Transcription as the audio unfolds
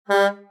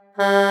Hello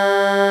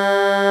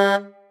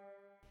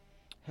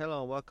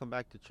and welcome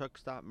back to Truck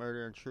Stop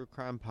Murder and True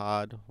Crime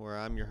Pod, where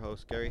I'm your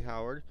host, Gary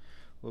Howard.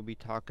 We'll be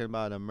talking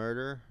about a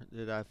murder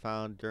that I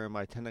found during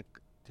my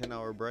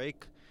 10-hour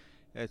break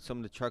at some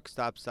of the truck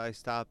stops I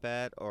stop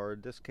at, or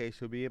in this case,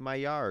 will be in my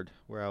yard,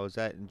 where I was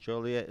at in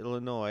Joliet,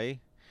 Illinois.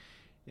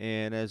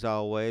 And as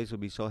always, it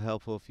would be so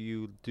helpful if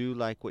you do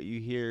like what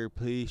you hear,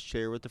 please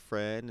share with a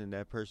friend, and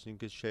that person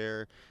could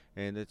share,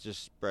 and let's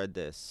just spread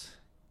this.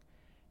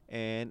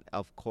 And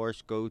of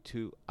course, go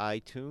to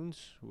iTunes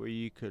where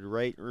you could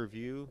rate and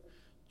review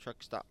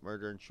Truck Stop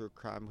Murder and True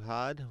Crime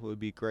Pod. Would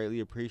be greatly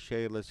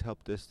appreciated. Let's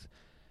help this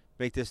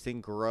make this thing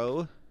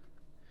grow.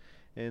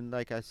 And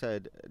like I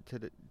said,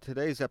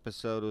 today's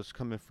episode was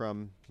coming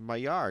from my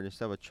yard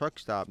instead of a truck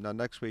stop. Now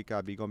next week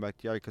I'll be going back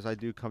to the yard because I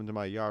do come to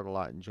my yard a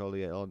lot in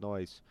Joliet,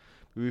 Illinois.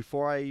 But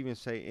before I even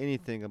say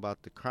anything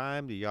about the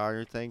crime, the yard, or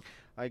anything,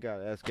 I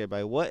gotta ask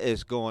everybody what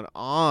is going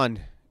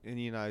on in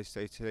the United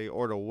States today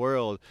or the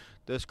world.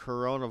 This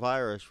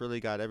coronavirus really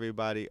got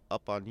everybody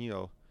up on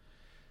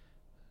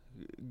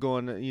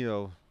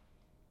going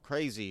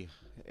crazy.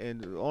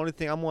 And the only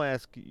thing I'm gonna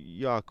ask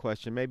y'all a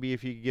question, maybe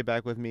if you could get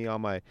back with me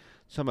on my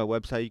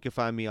website, you can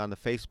find me on the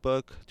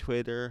Facebook,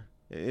 Twitter,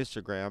 and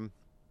Instagram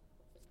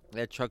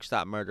at Truck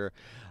Stop Murder.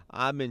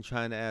 I've been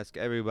trying to ask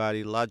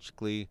everybody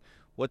logically,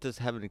 what does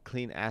having a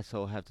clean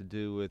asshole have to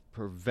do with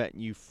prevent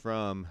you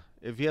from?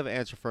 If you have an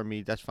answer for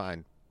me, that's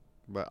fine.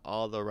 But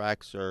all the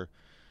racks are.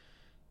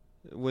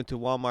 Went to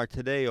Walmart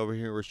today over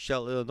here in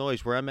Rochelle, Illinois,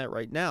 where I'm at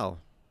right now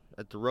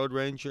at the Road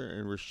Ranger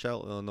in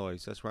Rochelle,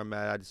 Illinois. That's where I'm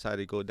at. I decided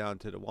to go down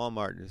to the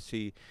Walmart to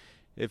see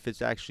if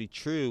it's actually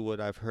true what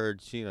I've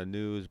heard, seen on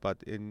news. But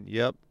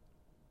yep,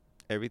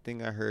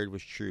 everything I heard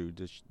was true.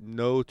 There's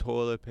no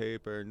toilet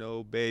paper,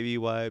 no baby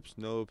wipes,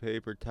 no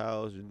paper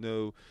towels,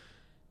 no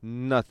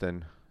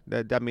nothing.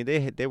 That I mean,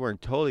 they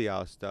weren't totally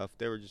out of stuff.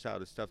 They were just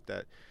out of stuff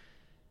that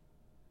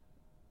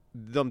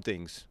dumb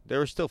things.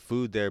 There was still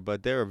food there,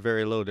 but they were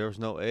very low. There was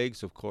no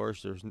eggs, of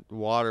course. There's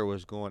water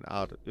was going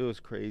out. It was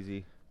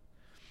crazy.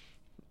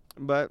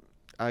 But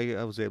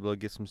I was able to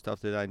get some stuff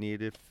that I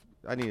needed.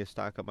 I need to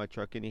stock up my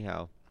truck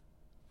anyhow.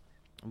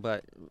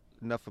 But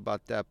enough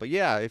about that. But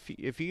yeah,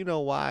 if you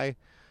know why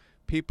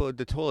people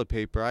the toilet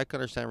paper, I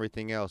can understand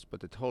everything else, but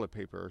the toilet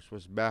paper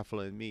was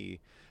baffling me.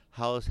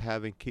 How is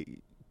having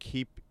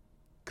keep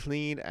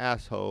clean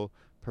asshole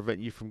prevent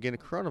you from getting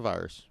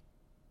coronavirus?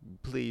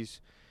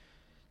 Please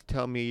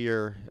tell me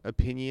your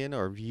opinion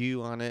or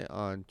view on it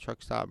on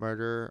Truck Stop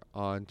Murder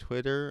on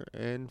Twitter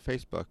and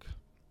Facebook.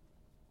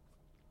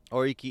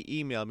 Or you can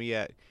email me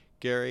at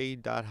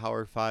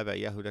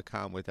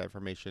gary.howard5@yahoo.com with that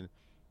information.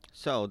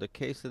 So, the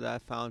case that I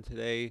found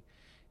today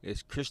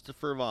is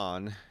Christopher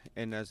Vaughn.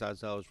 And as I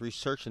was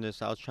researching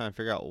this, I was trying to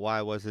figure out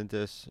why wasn't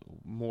this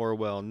more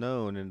well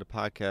known in the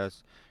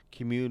podcast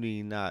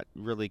community, not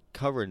really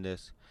covering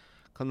this.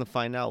 Come to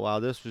find out, while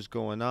this was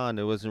going on,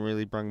 it wasn't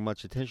really bringing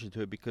much attention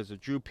to it because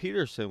of Drew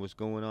Peterson was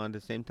going on at the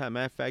same time.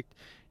 Matter of fact,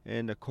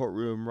 in the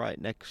courtroom right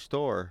next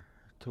door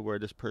to where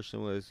this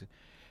person was.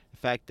 In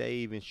fact, they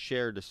even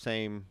shared the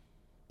same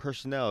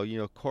personnel,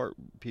 court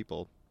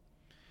people.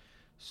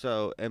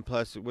 So, and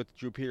plus with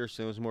Drew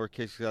Peterson, it was more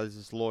cases because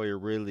this lawyer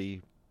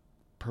really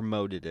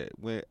promoted it.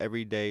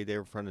 Every day they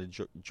were in front of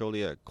the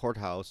Joliet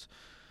courthouse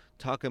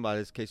talking about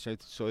his case,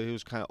 so he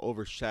was kind of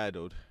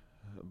overshadowed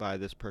by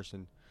this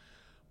person.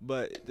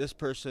 But this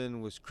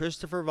person was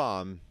Christopher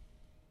Vaughn,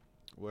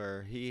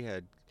 where he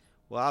had,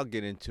 well, I'll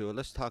get into it.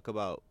 Let's talk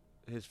about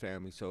his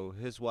family. So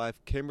his wife,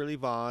 Kimberly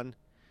Vaughn,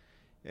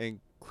 and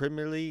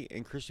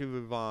Christopher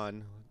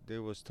Vaughn,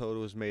 there was told it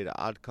was made an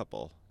odd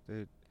couple.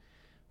 The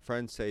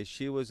friends say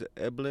she was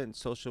ebullient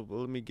social. Well,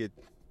 let me get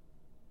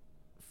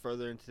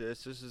further into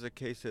this. This is a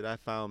case that I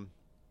found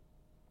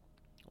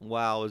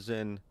while I was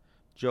in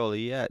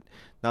Joliet.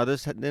 Now,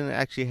 this didn't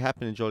actually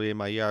happen in Joliet in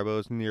my yard, but it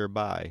was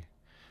nearby.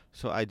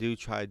 So I do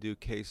try to do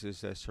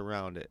cases that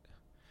surround it.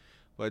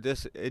 But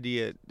this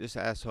idiot, this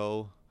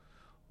asshole,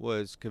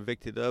 was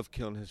convicted of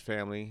killing his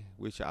family,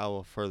 which I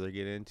will further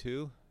get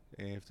into.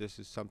 And if this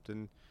is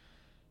something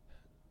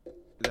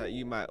that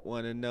you might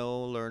want to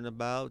know, learn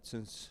about,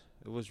 since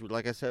it was,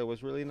 like I said, it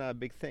was really not a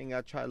big thing.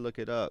 I tried to look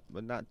it up,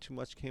 but not too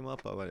much came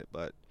up on it.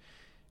 But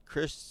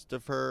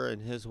Christopher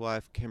and his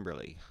wife,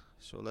 Kimberly.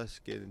 So let's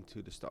get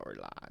into the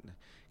storyline.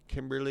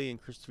 Kimberly and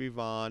Christopher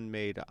Vaughn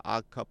made an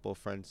odd couple,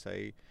 friends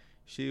say.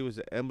 She was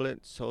an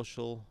ebullient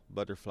social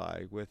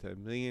butterfly with $1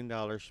 million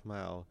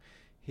smile.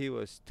 He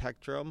was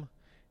tantrum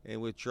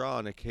and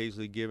withdrawn,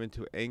 occasionally given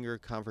to anger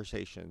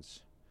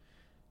conversations.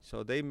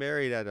 So they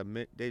married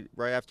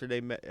right after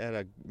they met at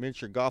a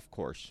miniature golf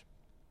course,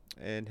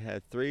 and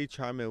had 3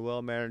 charming,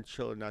 well-mannered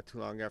children not too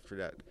long after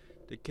that.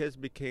 The kids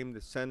became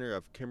the center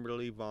of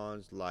Kimberly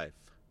Vaughn's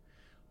life,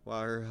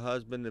 while her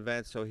husband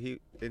advanced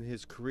in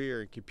his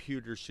career in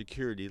computer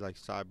security, like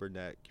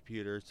cybernet,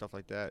 computer, stuff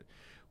like that,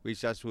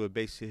 which that's what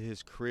basically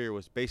his career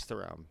was based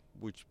around,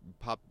 which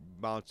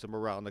bounced him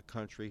around the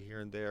country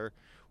here and there,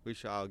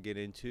 which I'll get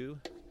into.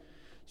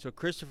 So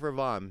Christopher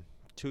Vaughn,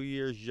 2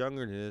 years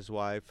younger than his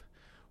wife,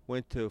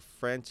 went to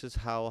Francis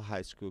Howell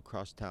High School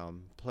across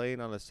town,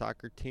 playing on a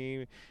soccer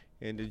team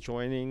and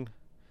joining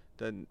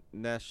the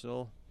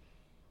National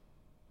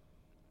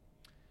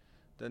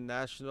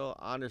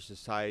Honor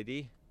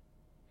Society.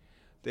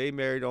 They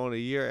married only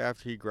a year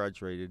after he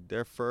graduated.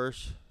 Their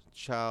first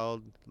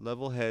child,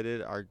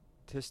 level-headed,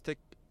 artistic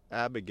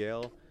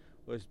Abigail,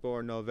 was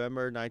born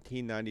November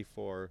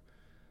 1994.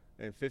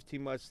 And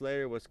 15 months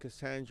later was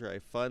Cassandra,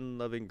 a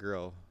fun-loving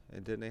girl.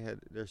 And then they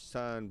had their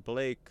son,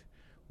 Blake,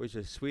 which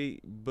is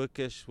sweet,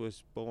 bookish,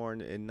 was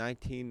born in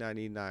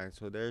 1999.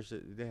 So they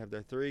have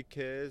their 3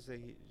 kids.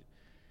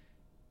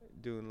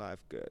 Doing life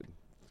good.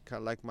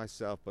 Kind of like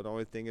myself, but the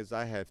only thing is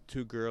I have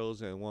 2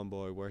 girls and 1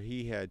 boy, where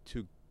he had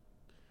 2.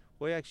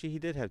 Well, actually, he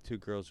did have 2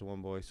 girls and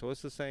 1 boy, so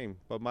it's the same.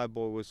 But my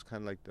boy was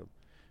kind of like the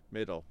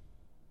middle.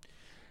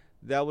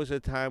 That was a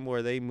time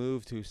where they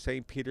moved to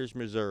St. Peters,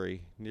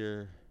 Missouri,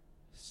 near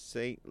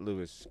St.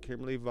 Louis.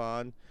 Kimberly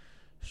Vaughn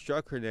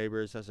struck her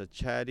neighbors as a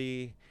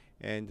chatty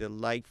and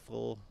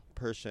delightful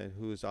person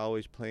who was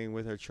always playing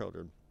with her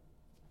children.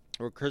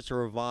 Where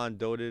Christopher Vaughn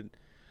doted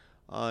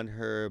on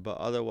her but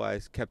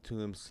otherwise kept to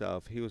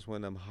himself. He was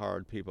one of them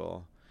hard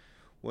people.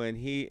 When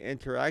he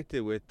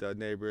interacted with the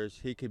neighbors,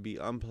 he could be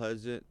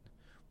unpleasant,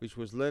 which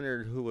was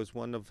Leonard, who was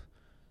one of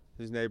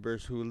his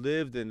neighbors who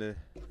lived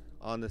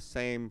on the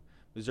same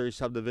Missouri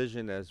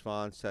subdivision as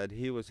Vaughn said.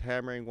 He was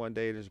hammering one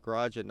day in his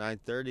garage at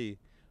 9:30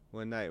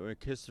 one night when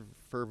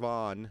Christopher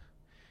Vaughn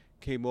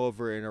came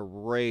over in a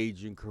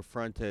rage and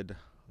confronted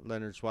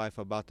Leonard's wife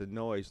about the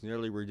noise,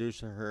 nearly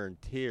reducing her in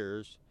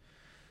tears.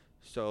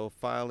 So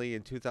finally,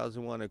 in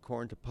 2001,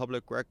 according to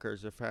public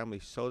records, the family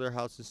sold their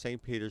house in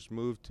St. Peters,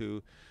 moved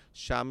to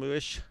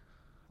Shamuish.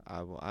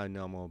 I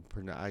know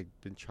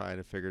I've been trying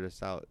to figure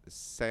this out.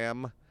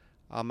 Sam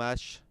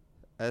Amish,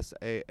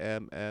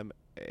 Sammamish.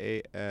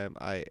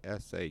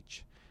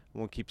 I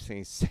won't keep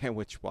saying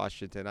Sandwich,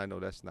 Washington. I know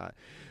that's not,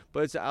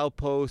 but it's an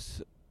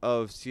outpost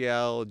of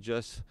Seattle,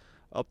 just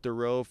up the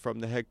road from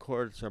the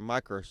headquarters of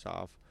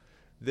Microsoft.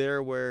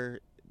 There, where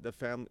the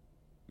family.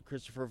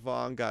 Christopher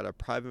Vaughn got a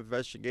private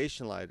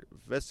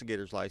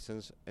investigator's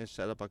license and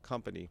set up a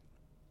company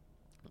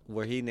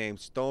where he named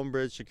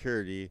Stonebridge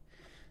Security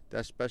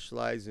that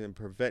specialized in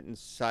preventing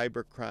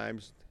cyber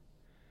crimes.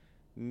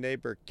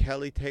 Neighbor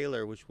Kelly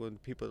Taylor, which when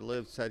people that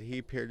lived, said he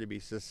appeared to be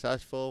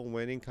successful,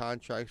 winning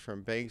contracts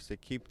from banks to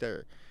keep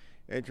their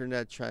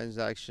internet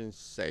transactions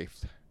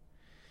safe.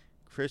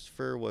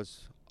 Christopher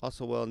was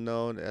also well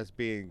known as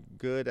being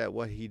good at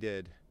what he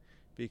did,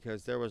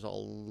 because there was a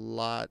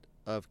lot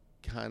of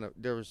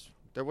there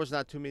was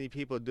not too many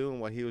people doing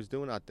what he was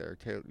doing out there.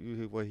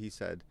 What he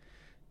said.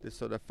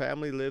 So the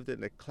family lived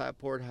in a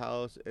clapboard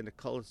house in a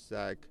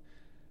cul-de-sac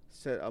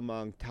set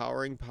among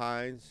towering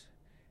pines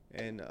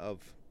and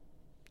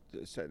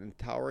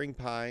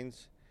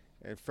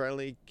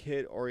friendly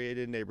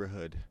kid-oriented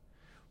neighborhood,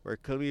 where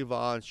Kimberly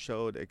Vaughn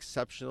showed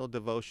exceptional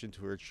devotion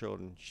to her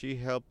children. She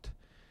helped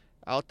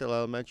out the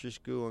elementary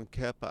school and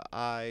kept an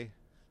eye,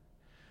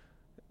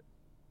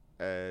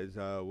 as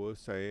I was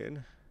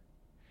saying,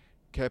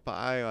 kept an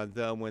eye on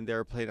them when they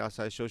were playing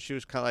outside. So she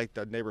was kind of like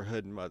the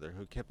neighborhood mother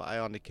who kept an eye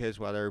on the kids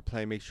while they were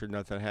playing, make sure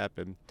nothing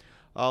happened,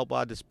 all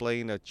while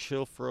displaying a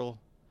chillfulness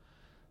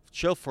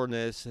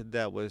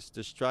that was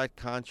distraught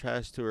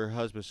contrast to her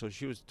husband. So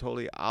she was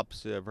totally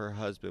opposite of her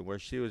husband, where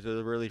she was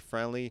really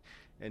friendly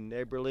and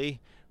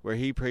neighborly, where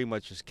he pretty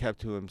much just kept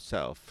to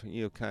himself,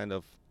 kind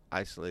of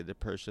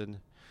isolated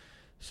person.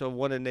 So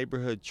one of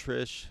neighborhood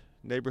Trish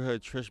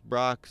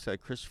Brock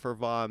said Christopher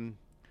Vaughn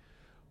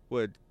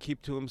would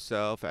keep to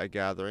himself at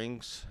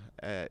gatherings,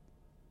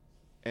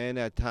 and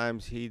at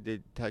times he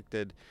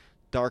detected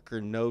darker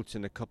notes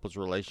in the couple's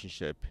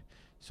relationship.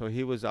 So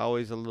he was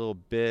always a little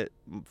bit,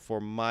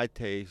 for my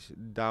taste,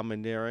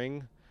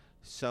 domineering.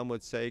 Some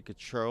would say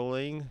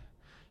controlling.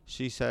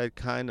 She said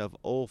kind of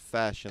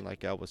old-fashioned,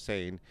 like I was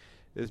saying.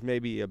 There's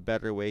maybe a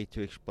better way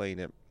to explain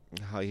it,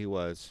 how he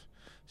was.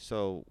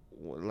 So,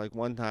 like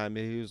one time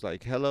he was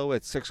like, "Hello,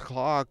 it's 6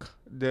 o'clock,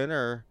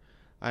 dinner.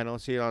 I don't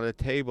see it on the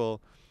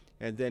table."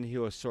 And then he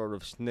was sort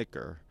of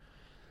snicker,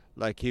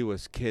 like he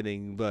was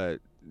kidding,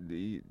 but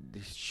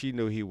she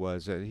knew he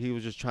wasn't. He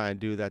was just trying to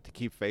do that to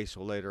keep face,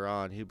 so later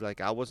on he'd be like,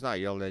 "I was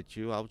not yelling at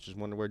you. I was just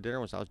wondering where dinner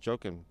was. I was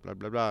joking, blah,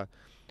 blah, blah."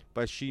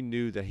 But she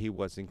knew that he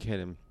wasn't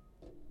kidding.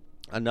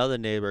 Another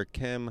neighbor,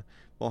 Kim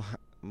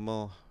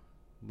Mohania,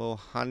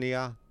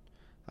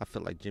 I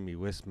feel like Jimmy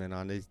Wisman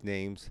on these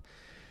names.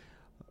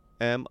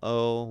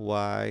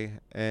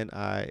 Moynihan.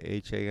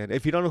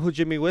 If you don't know who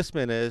Jimmy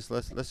Wisman is,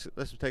 let's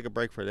take a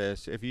break for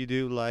this. If you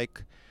do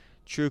like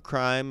true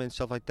crime and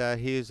stuff like that,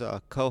 he's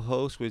a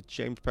co-host with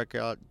James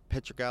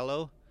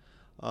Petrogallo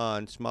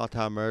on Small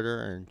Town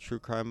Murder and True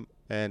Crime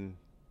and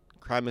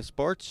Crime and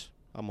Sports.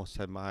 I almost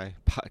said my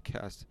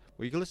podcast.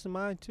 Well, you can listen to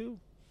mine too.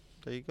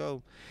 There you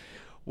go.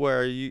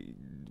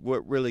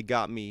 What really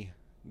got me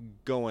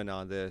going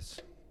on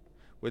this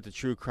with the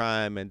true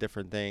crime and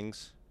different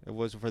things. If it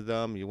wasn't for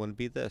them, you wouldn't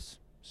be this.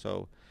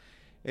 So,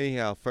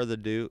 anyhow,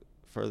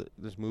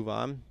 let's move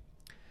on.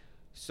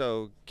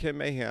 So, Kim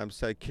Mayhem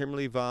said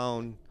Kimberly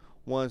Vaughn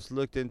once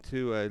looked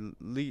into a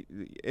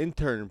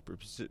intern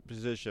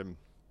position,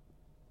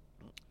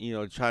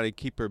 trying to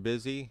keep her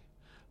busy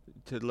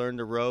to learn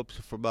the ropes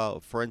for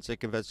about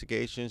forensic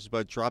investigations,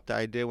 but dropped the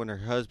idea when her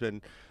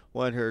husband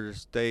wanted her to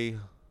stay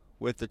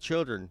with the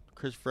children.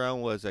 Chris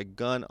Brown was a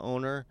gun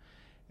owner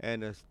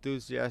and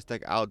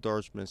enthusiastic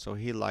outdoorsman, so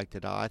he liked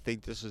it all. I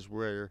think this is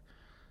where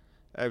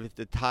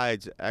the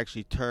tides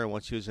actually turned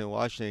once he was in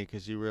Washington,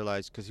 because he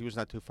realized, because he was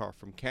not too far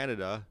from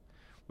Canada,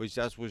 which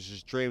that was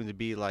his dream, to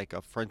be like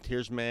a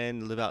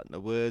frontiersman, live out in the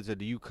woods of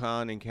the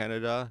Yukon in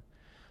Canada.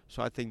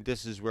 So I think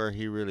this is where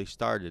he really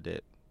started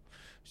it.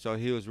 So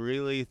he was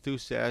really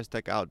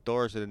enthusiastic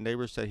outdoors, and the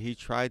neighbors said he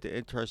tried to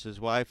interest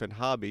his wife in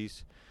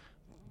hobbies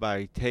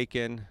by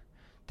taking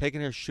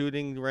her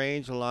shooting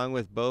range along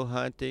with bow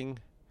hunting,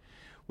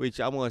 which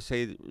I'm gonna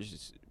say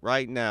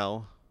right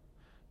now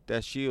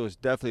that she was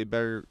definitely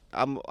better.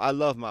 I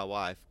love my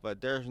wife, but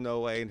there's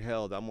no way in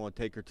hell that I'm gonna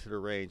take her to the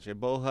range. And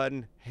bow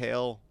hunting,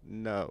 hell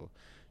no.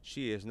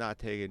 She is not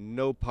taking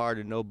no part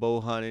in no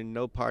bow hunting,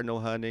 no part in no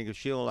hunting. If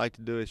she don't like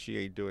to do it, she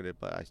ain't doing it.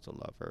 But I still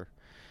love her.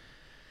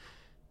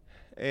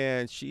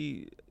 And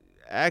she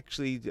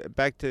actually,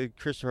 back to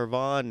Christopher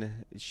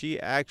Vaughn, she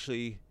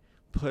actually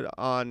put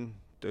on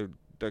the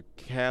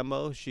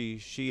camo.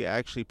 She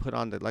actually put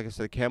on the, like I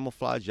said, the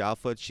camouflage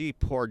outfit. She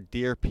poured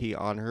deer pee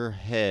on her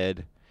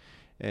head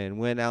and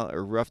went out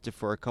and roughed it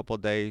for a couple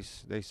of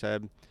days. They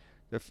said,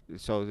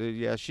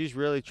 yeah, she's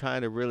really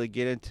trying to really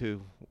get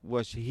into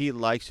what he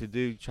likes to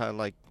do, trying to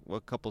like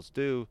what couples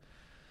do.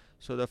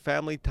 So the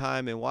family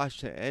time in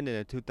Washington ended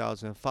in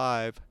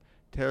 2005.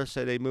 Taylor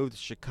said they moved to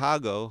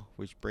Chicago,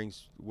 which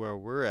brings where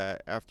we're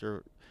at,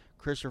 after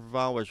Christopher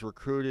Vaughn was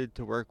recruited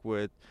to work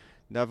with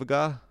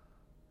Naviga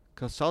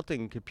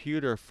Consulting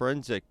Computer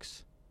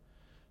Forensics.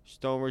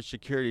 Stoneridge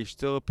Security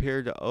still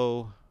appeared to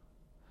owe,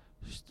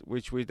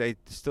 they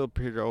still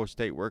appear to owe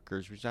state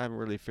workers, which I haven't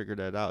really figured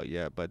that out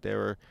yet. But there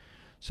were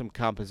some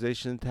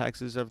compensation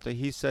taxes, everything.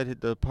 He said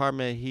the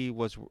department he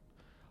was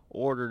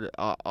ordered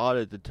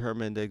audit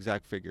determined the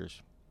exact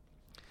figures.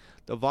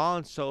 The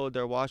Vaughns sold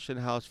their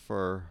Washington house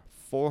for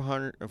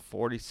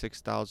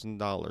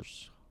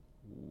 $446,000.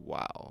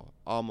 Wow,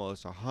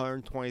 almost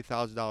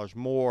 $120,000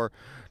 more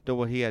than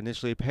what he had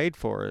initially paid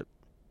for it,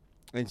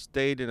 and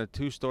stayed in a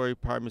two-story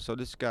apartment. So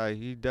this guy,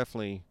 he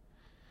definitely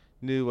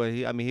knew what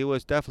he. I mean, he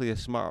was definitely a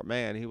smart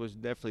man. He was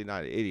definitely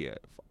not an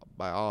idiot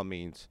by all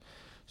means.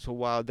 So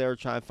while they were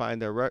trying to find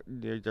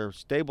their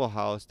stable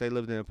house, they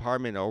lived in an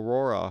apartment in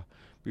Aurora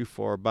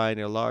before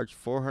buying a large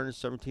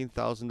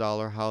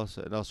 $417,000 house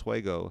in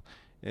Oswego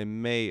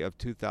in May of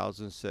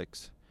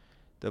 2006.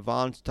 The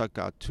Vaughns took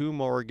out two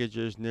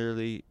mortgages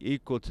nearly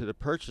equal to the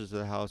purchase of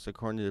the house,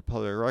 according to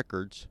public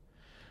records.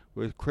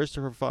 With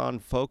Christopher Vaughn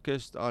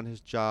focused on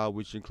his job,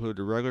 which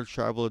included regular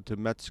travel to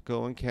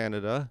Mexico and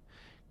Canada,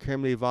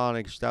 Kimberly Vaughn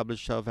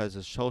established herself as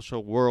a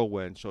social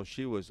whirlwind. So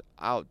she was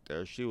out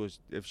there.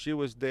 If she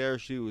was there,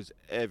 she was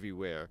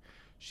everywhere.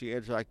 She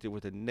interacted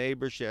with the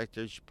neighbors. She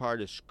acted as part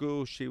of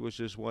school. She was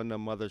just one of the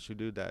mothers who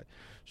do that.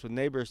 So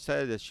neighbors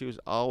said that she was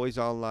always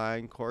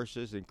online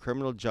courses in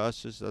criminal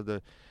justice of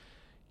the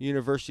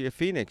University of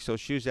Phoenix. So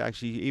she was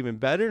actually even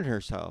bettering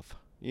herself.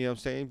 You know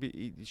what I'm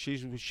saying?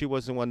 She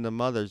wasn't one of the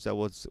mothers that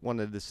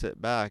wanted to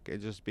sit back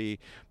and just be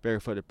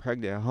barefooted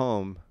pregnant at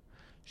home.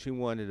 She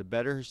wanted to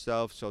better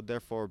herself, so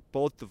therefore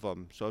both of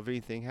them. So if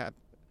anything happened,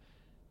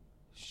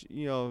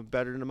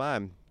 better than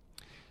mine.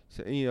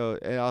 So,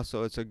 and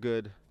also it's a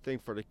good thing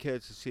for the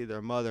kids to see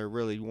their mother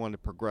really want to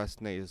progress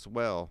as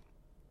well.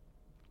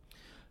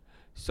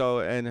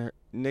 So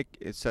Nick,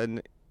 it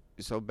said,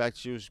 so back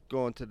she was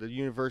going to the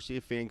University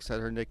of Phoenix. Said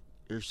her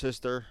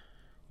sister,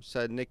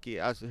 said Nikki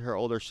as her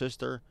older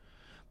sister.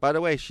 By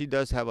the way, she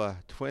does have a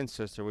twin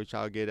sister, which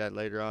I'll get at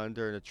later on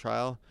during the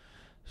trial.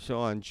 So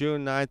on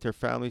June 9th, her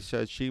family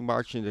said she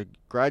marched in the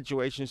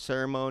graduation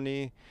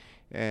ceremony,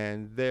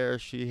 and there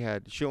she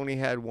only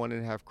had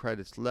 1.5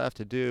 credits left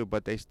to do,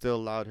 but they still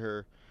allowed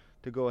her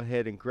to go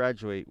ahead and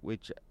graduate,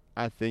 which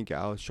I think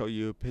I'll show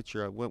you a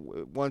picture of.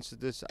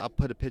 I'll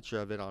put a picture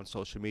of it on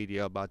social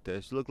media about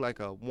this. It looked like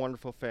a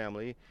wonderful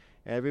family.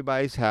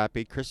 Everybody's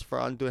happy. Christopher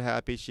Undo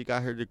happy. She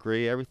got her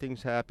degree.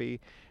 Everything's happy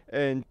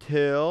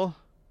until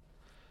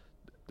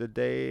the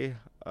day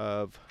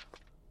of,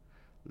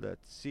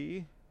 let's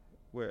see,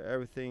 where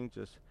everything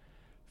just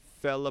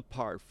fell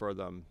apart for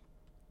them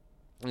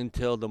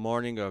until the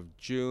morning of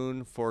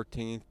June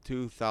 14th,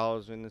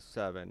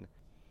 2007.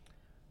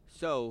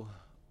 So,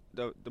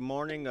 the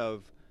morning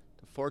of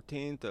the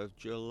 14th of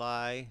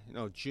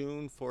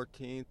June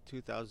 14th,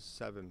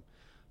 2007.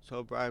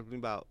 So, probably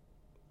about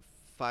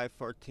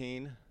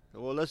 5:14.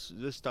 Well, let's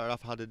start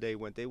off how the day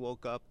went. They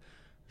woke up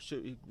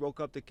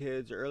the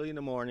kids early in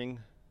the morning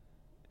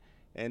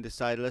and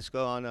decided, let's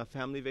go on a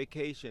family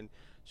vacation.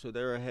 So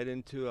they were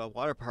heading to a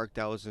water park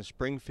that was in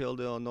Springfield,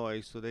 Illinois.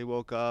 So they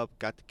woke up,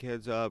 got the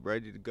kids up,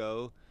 ready to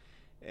go,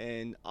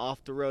 and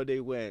off the road they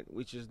went,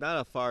 which is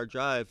not a far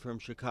drive from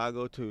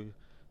Chicago to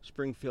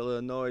Springfield,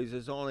 Illinois.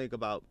 It's only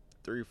about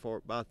roughly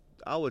about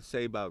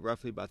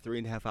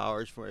 3.5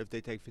 hours for if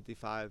they take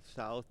 55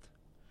 south.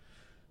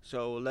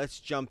 So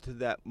let's jump to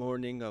that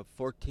morning of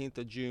 14th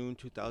of June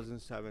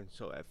 2007.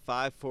 So at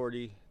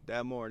 5:40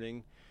 that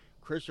morning,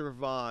 Christopher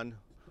Vaughn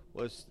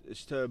was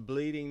stood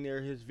bleeding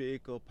near his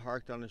vehicle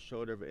parked on the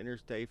shoulder of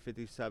Interstate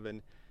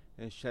 57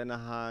 in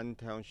Shanahan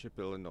Township,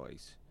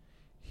 Illinois.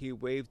 He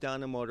waved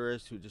down the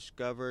motorist, who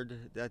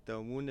discovered that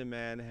the wounded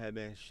man had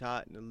been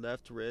shot in the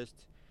left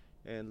wrist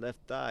and left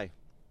thigh.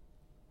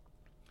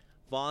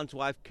 Vaughn's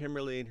wife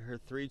Kimberly and her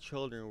three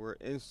children were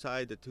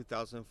inside the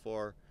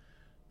 2004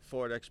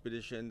 Ford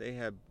Expedition. They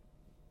had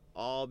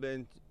all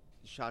been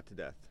shot to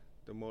death.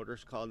 The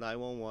motorist called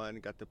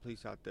 911, got the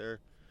police out there.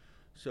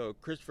 So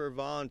Christopher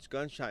Vaughn's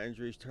gunshot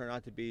injuries turned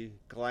out to be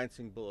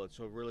glancing bullets,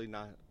 so really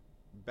not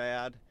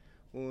bad.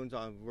 Wounds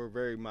were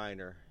very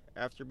minor.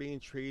 After being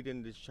treated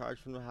and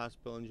discharged from the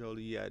hospital in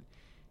Joliet,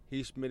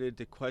 he submitted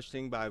to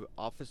questioning by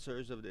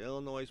officers of the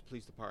Illinois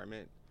Police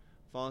Department.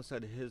 Vaughn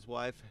said his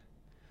wife.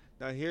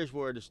 Now here's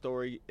where the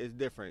story is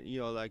different.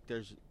 Like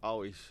there's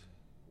always,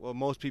 well,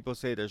 most people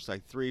say there's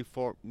like three,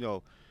 four.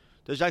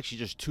 There's actually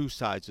just two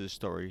sides of the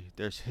story.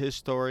 There's his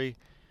story,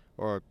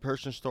 or a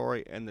person's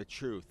story, and the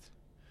truth.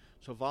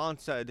 So Vaughn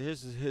said,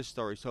 this is his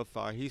story so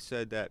far. He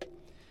said that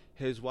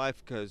his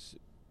wife, because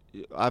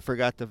I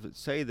forgot to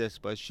say this,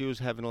 but she was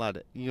having a lot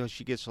of,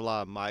 she gets a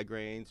lot of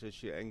migraines,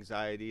 and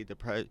anxiety,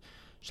 depression,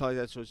 so like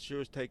that. So she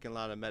was taking a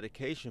lot of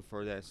medication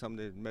for that. Some of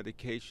the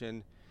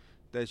medication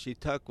that she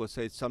took would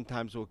say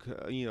sometimes will,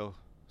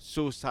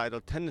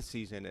 suicidal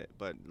tendencies in it.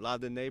 But a lot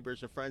of the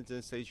neighbors or friends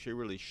didn't say she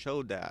really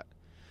showed that.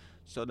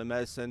 So the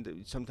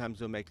medicine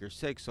sometimes will make her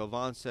sick. So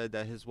Vaughn said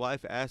that his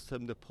wife asked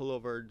him to pull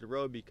over the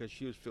road because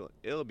she was feeling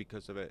ill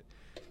because of it.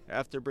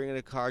 After bringing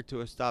the car to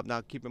a stop,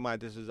 now keep in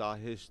mind this is all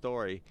his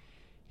story,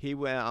 he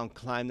went out and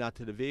climbed out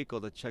to the vehicle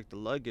to check the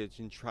luggage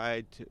and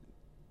tried to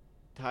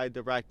tie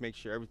the rack, make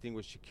sure everything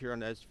was secure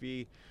on the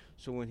SV.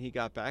 So when he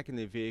got back in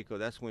the vehicle,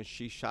 that's when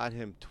she shot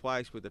him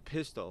twice with a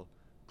pistol,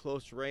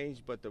 close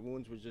range, but the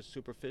wounds were just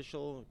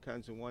superficial.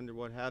 Kind of wonder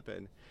what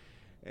happened.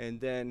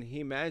 And then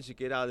he managed to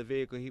get out of the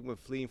vehicle. He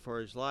went fleeing for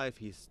his life,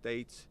 he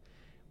states,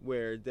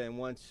 where then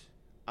once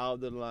out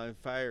of the line of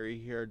fire,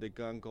 he heard the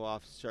gun go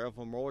off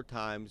several more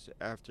times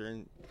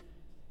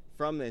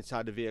from the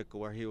inside the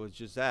vehicle where he was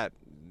just at.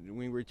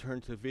 When he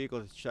returned to the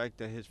vehicle to check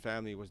that his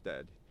family was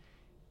dead,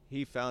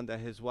 he found that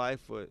his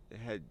wife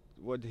had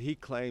what he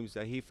claims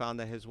that he found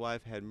that his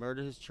wife had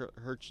murdered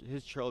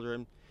his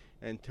children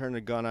and turned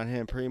the gun on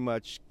him, pretty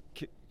much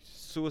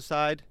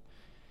suicide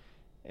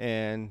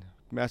and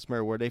mass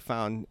murder, where they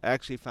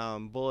actually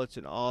found bullets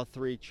in all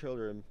three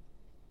children,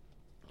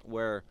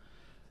 where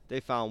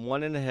they found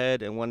one in the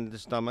head and one in the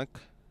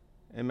stomach.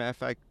 And matter of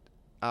fact,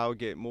 I'll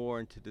get more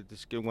into the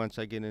once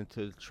I get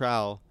into the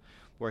trial,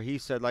 where he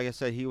said, like I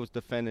said, he was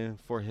defending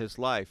for his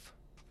life.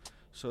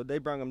 So they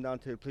brought him down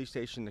to the police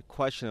station to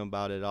question him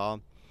about it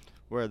all,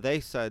 where they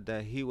said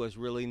that he was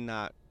really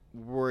not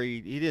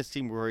worried. He didn't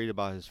seem worried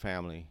about his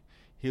family.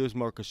 He was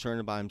more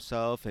concerned about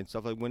himself and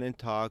stuff, like went and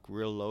talk,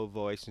 real low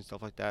voice and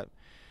stuff like that.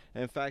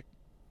 In fact,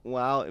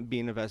 while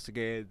being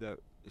investigated,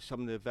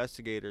 some of the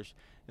investigators,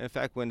 in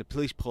fact, when the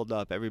police pulled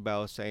up,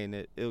 everybody was saying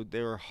that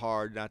they were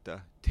hard not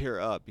to tear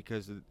up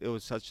because it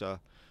was such a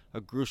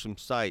gruesome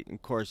sight. And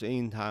of course,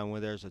 any time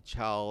when there's a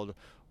child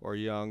or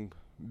young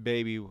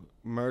baby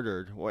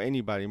murdered, or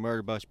anybody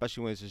murdered, but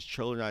especially when it's his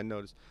children, I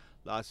noticed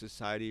a lot of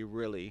society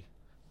really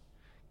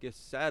gets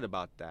sad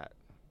about that.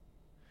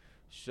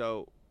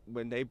 So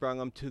when they brought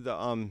him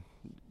to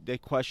they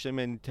questioned him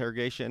in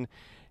interrogation,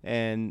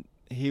 and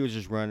he was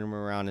just running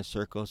around in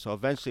circles. So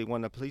eventually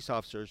one of the police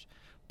officers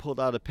pulled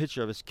out a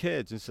picture of his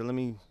kids and said, let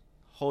me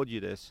hold you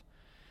this.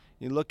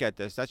 You look at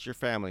this, that's your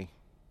family.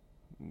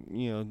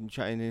 And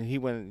he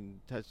went and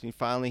touched me.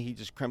 Finally, he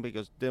just crumpled. He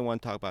goes, didn't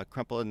want to talk about it.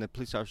 Crumpled, and the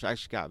police officer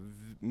actually got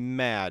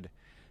mad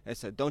and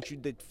said, don't you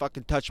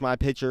fucking touch my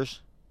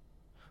pictures.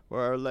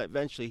 Or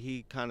eventually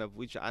he kind of,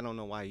 which I don't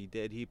know why he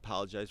did, he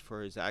apologized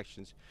for his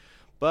actions.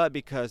 But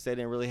because they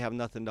didn't really have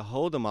nothing to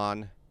hold him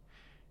on,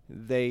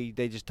 they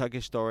just took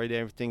his story and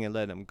everything and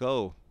let him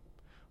go.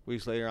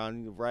 Weeks later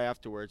on, right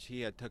afterwards,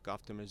 he had took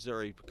off to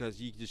Missouri because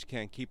you just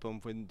can't keep him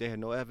when they have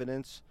no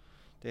evidence,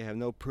 they have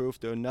no proof,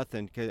 they're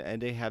nothing,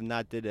 and they have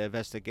not did an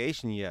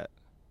investigation yet.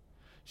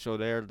 So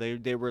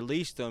they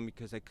released him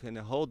because they couldn't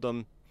hold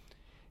him,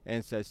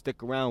 and said,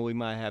 stick around, we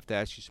might have to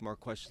ask you some more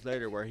questions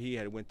later. Where he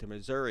had went to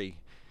Missouri,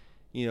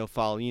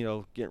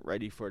 getting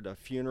ready for the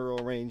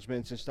funeral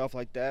arrangements and stuff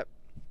like that.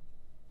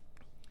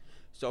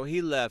 So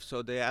he left.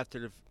 So they,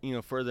 after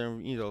the further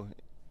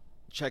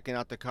checking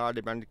out the car,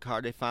 they brought the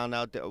car. They found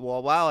out that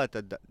while at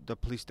the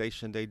police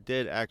station, they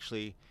did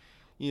actually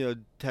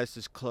test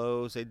his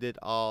clothes. They did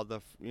all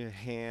the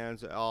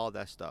hands, all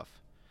that stuff.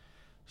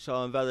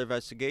 So in other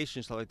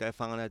investigations, stuff like that,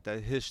 found out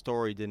that his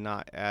story did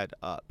not add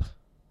up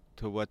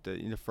to what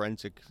the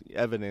forensic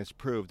evidence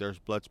proved. There's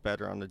blood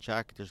spatter on the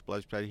jacket. There's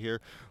blood spatter here,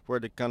 where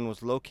the gun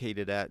was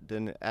located at.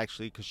 Then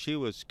actually,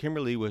 because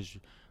Kimberly was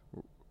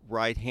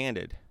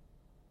right-handed.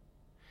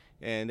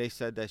 And they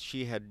said that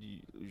she had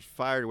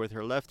fired with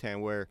her left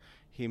hand, where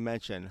he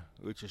mentioned,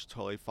 which is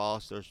totally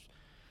false. There's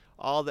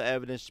all the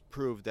evidence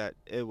proved that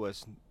it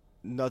was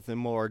nothing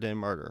more than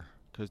murder.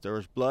 Because there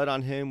was blood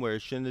on him where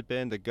it shouldn't have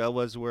been. The gut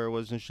was where it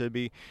wasn't should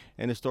be,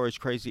 and the story's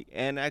crazy.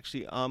 And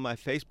actually, on my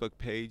Facebook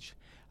page,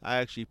 I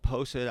actually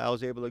posted. I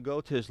was able to go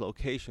to his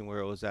location where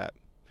it was at.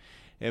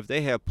 If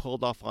they had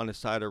pulled off on the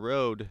side of the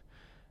road,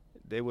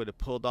 they would have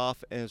pulled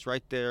off, and it's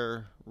right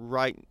there,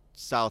 right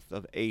south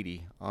of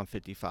 80 on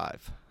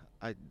 55.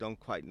 I don't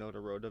quite know the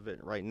road of it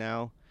right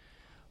now,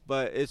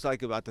 but it's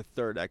like about the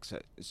third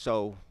exit.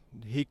 So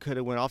he could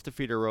have went off the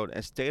feeder road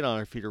and stayed on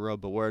the feeder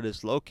road, but where it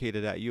is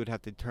located at, you would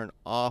have to turn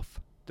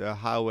off the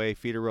highway,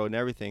 feeder road, and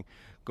everything,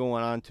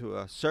 going on to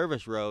a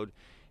service road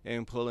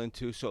and pull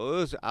into. So it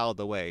was out of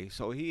the way.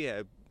 So he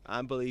had,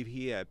 I believe,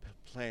 he had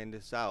planned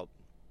this out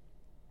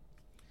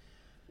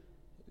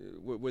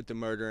with the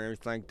murder and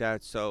everything like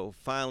that. So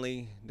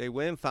finally, they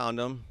went and found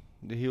him.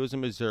 He was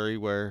in Missouri,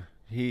 where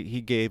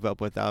he gave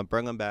up without,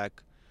 bring him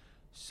back.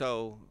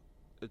 So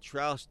the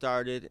trial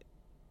started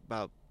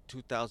about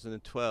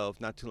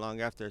 2012, not too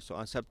long after. So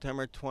on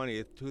September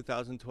 20th,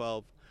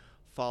 2012,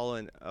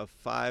 following a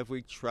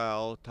 5-week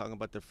trial, talking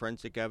about the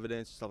forensic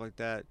evidence, stuff like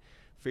that,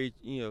 for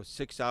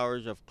 6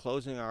 hours of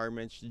closing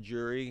arguments, the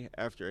jury,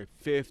 after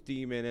a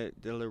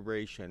 50-minute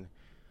deliberation,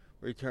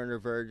 returned a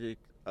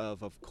verdict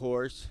of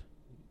course.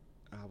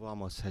 I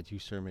almost said you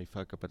sir may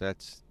fuck up, but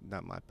that's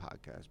not my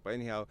podcast. But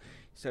anyhow,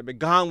 he said, "Be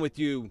gone with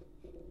you,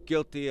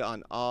 guilty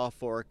on all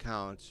 4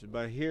 counts."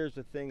 But here's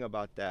the thing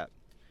about that.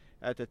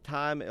 At the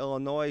time,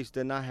 Illinois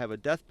did not have a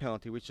death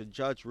penalty, which the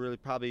judge really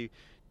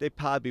they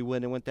probably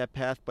wouldn't have went that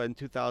path. But in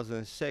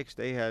 2006,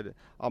 they had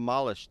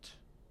abolished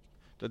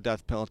the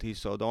death penalty,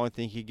 so the only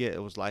thing he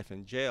get was life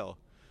in jail.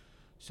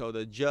 So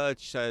the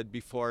judge said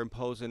before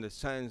imposing the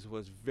sentence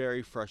was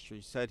very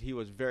frustrated. He said he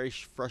was very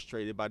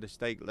frustrated by the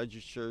state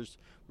legislature's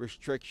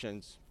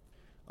restrictions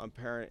on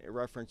parent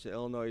reference to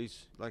Illinois,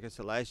 like I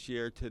said last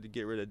year, to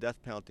get rid of the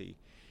death penalty.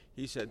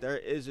 He said there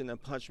isn't a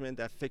punishment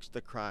that fixed the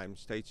crime,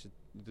 states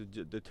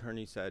the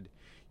attorney said.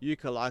 You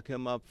could lock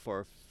him up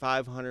for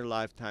 500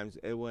 lifetimes.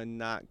 It would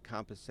not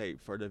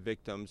compensate for the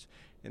victims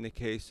in the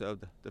case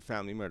of the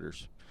family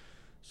murders.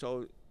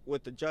 So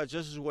with the judge,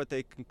 this is what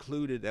they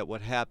concluded that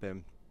what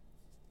happened,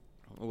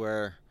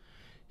 where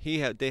they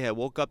had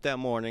woke up that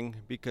morning,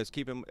 because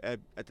keep him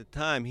at the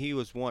time he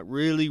was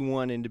really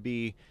wanting to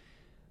be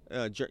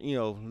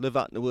live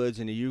out in the woods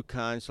in the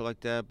Yukon, so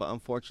like that, but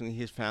unfortunately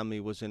his family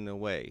was in the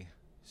way.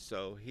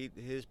 So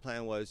his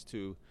plan was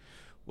to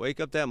wake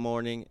up that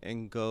morning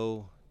and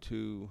go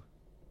to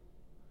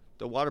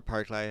the water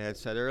park, like I had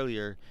said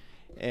earlier,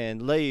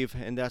 and leave,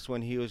 and that's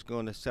when he was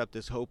going to accept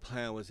this whole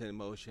plan was in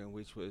motion,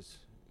 which was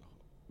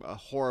a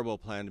horrible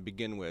plan to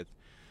begin with.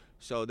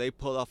 So they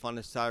pulled off on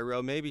the side of the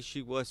road. Maybe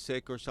she was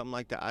sick or something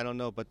like that, I don't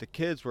know, but the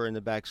kids were in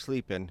the back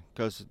sleeping,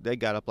 because they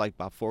got up like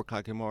about 4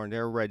 o'clock in the morning. They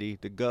were ready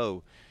to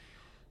go.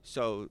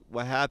 So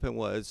what happened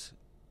was,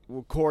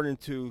 according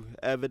to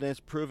evidence,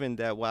 proving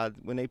that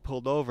when they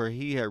pulled over,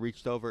 he had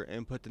reached over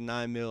and put the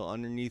 9mm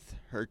underneath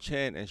her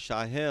chin and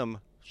shot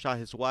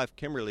his wife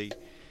Kimberly,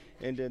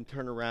 and then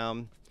turned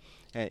around,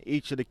 and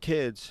each of the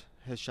kids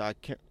has shot,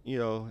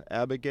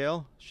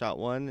 Abigail, shot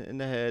one in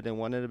the head and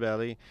one in the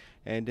belly,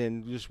 and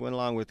then just went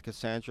along with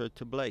Cassandra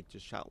to Blake,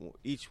 just shot,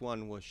 each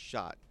one was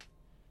shot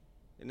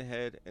in the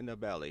head and the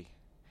belly.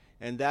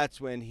 And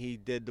that's when he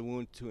did the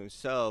wound to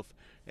himself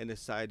and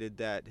decided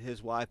that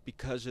his wife,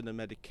 because of the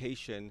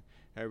medication,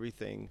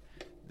 everything,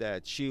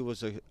 that she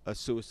was a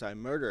suicide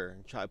murderer,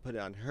 and tried to put it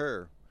on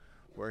her,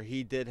 where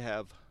he did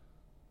have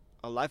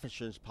a life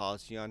insurance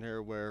policy on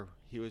her where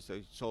he was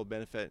the sole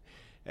benefit.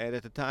 And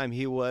at the time,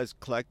 he was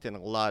collecting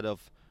a lot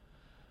of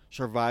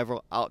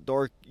survival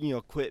outdoor,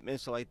 equipment,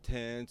 so like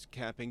tents,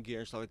 camping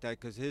gear, stuff like that,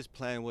 because his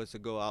plan was to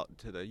go out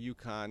to the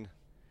Yukon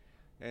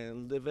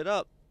and live it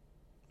up.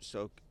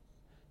 So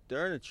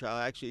during the trial,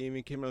 actually,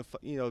 even Kimberly,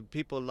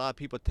 a lot of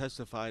people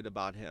testified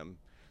about him,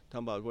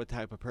 talking about what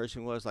type of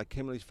person he was. Like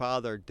Kimberly's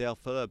father, Dale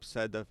Phillips,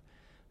 said the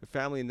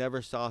family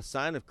never saw a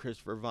sign of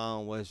Christopher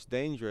Vaughn was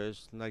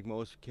dangerous, like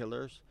most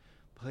killers,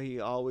 but he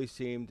always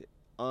seemed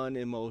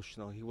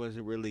unemotional. He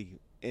wasn't really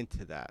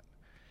into that.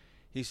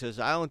 He says,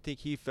 I don't think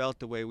he felt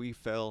the way we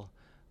felt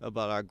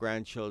about our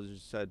grandchildren,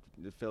 said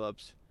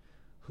Phillips,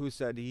 who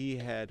said he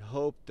had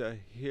hoped to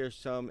hear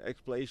some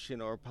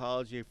explanation or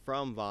apology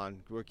from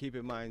Vaughn. Well, keep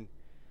in mind,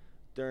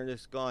 during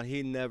this gone,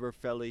 he never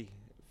felt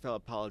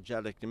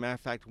apologetic. As a matter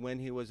of fact, when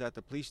he was at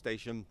the police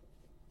station,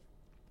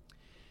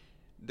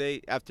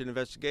 after the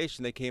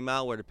investigation, they came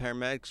out where the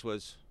paramedics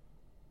was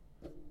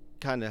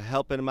kind of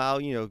helping him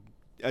out,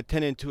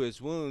 attending to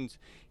his wounds.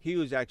 He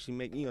was actually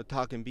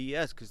talking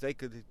BS, because they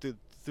could,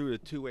 through the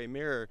two-way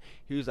mirror,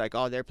 he was like,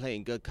 oh, they're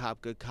playing good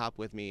cop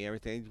with me,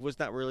 everything. He was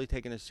not really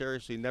taking it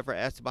seriously. Never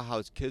asked about how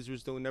his kids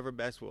was doing, never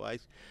asked what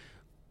life.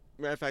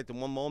 Matter of fact, in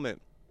one moment,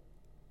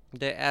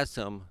 they asked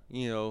him,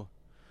 your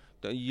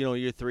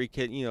 3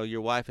 kids,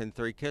 your wife and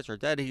 3 kids are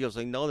dead. He goes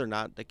like, no, they're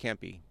not. They can't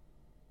be.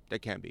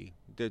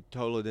 The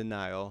total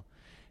denial.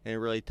 And he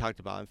really talked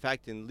about it. In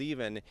fact, in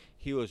leaving,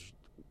 he was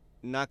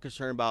not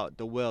concerned about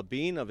the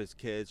well-being of his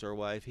kids or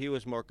wife. He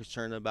was more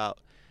concerned about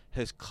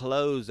his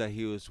clothes that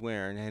he was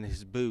wearing and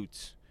his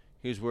boots.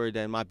 He was worried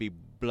that it might be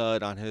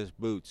blood on his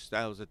boots.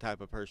 That was the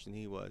type of person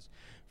he was.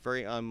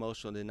 Very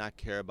unemotional, did not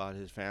care about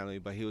his family,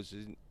 but he was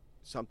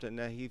something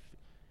that he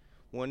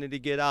wanted to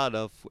get out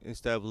of.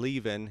 Instead of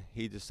leaving,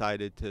 he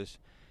decided to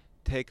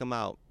take him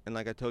out. And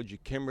like I told you,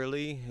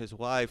 Kimberly, his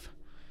wife,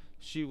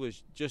 she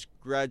was just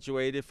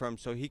graduated from,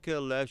 so he could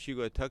have left. She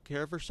would have took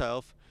care of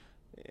herself,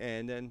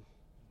 and then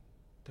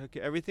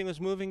everything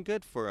was moving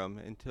good for him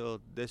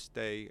until this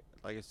day,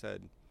 like I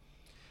said.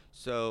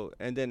 So,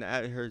 and then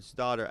his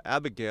daughter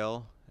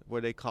Abigail,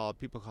 what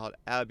people called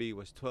Abby,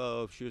 was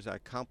 12. She was an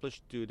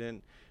accomplished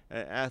student,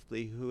 an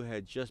athlete who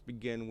had just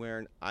begun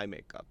wearing eye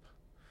makeup,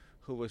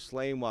 who was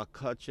slain while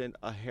clutching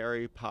a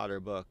Harry Potter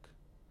book.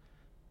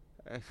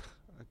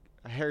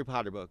 A Harry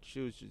Potter book.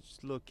 She was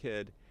just a little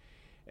kid,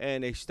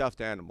 and a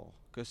stuffed animal.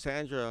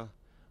 Cassandra,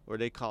 or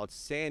they called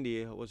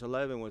Sandy, was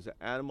 11, was an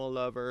animal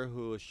lover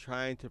who was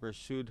trying to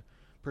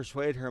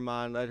persuade her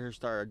mom, let her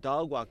start a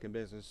dog walking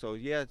business. So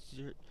yeah,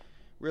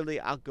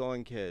 really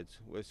outgoing kids,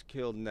 was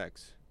killed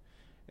next.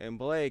 And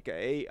Blake,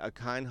 a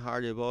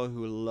kind-hearted boy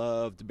who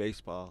loved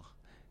baseball,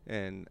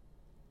 and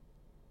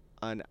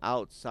an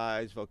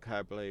outsized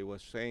vocabulary,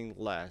 was saying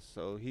less.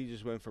 So he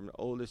just went from the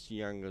oldest to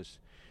youngest.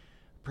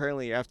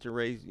 Apparently, after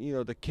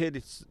raising, the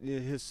kid,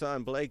 his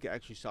son Blake,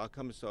 actually saw it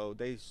coming. So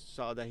they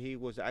saw that he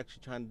was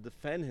actually trying to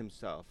defend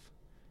himself,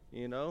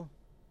 you know.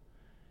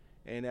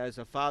 And as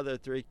a father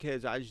of 3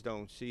 kids, I just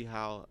don't see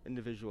how an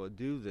individual would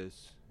do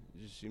this.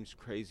 It just seems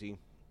crazy.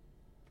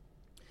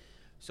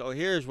 So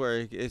here's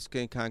where it's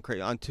getting kind of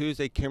crazy. On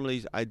Tuesday,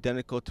 Kimberly's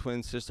identical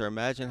twin sister,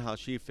 imagine how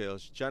she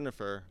feels.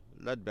 Jennifer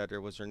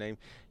Ledbetter was her name,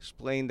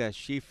 explained that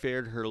she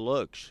feared her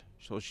looks.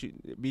 So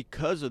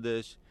because of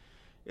this,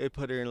 it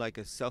put her in like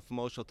a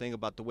self-emotional thing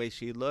about the way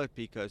she looked,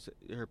 because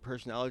her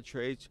personality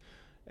traits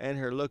and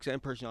her looks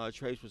and personality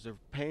traits was a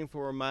painful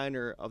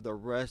reminder of the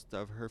rest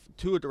of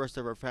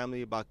her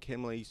family about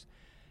Kimberly's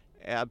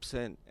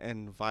absent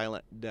and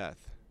violent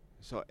death.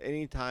 So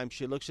anytime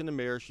she looks in the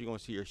mirror, she's going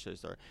to see her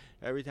sister.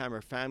 Every time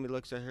her family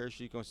looks at her,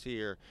 she's going to see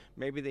her.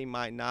 Maybe they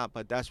might not,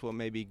 but that's what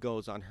maybe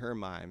goes on her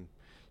mind.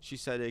 She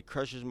said, it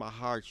crushes my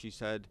heart, she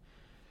said,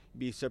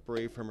 be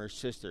separated from her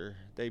sister.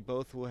 They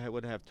both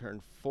would have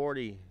turned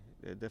 40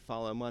 the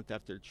following month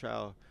after the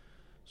trial.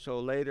 So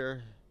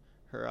later,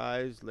 her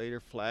eyes later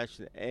flashed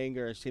in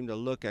anger and seemed to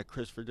look at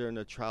Christopher during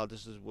the trial.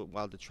 This is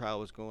while the trial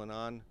was going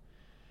on.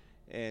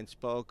 And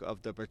spoke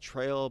of the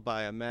betrayal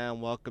by a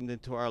man welcomed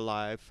into our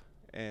life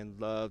and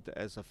loved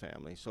as a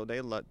family. So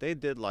they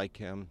did like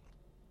him.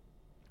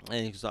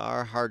 And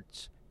our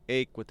hearts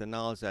ache with the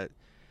knowledge that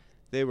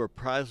they were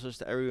priceless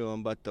to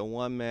everyone, but the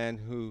one man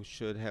who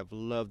should have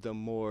loved them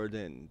more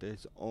than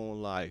his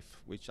own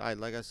life, which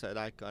like I said,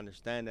 I can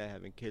understand that,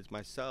 having kids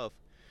myself,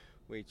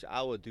 which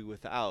I will do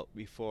without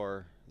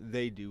before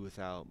they do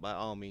without, by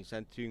all means,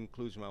 and to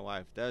include my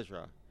wife,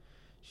 Desra.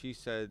 She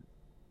said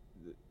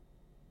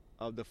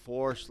of the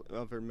 4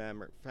 of her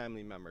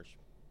family members.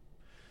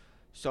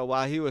 So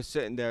while he was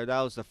sitting there,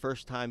 that was the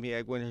first time he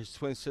had, when his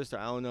twin sister,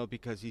 I don't know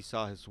because he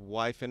saw his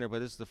wife in her,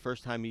 but this is the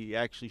first time he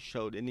actually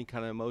showed any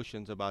kind of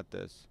emotions about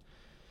this.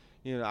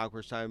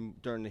 Awkward time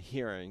during the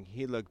hearing.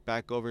 He looked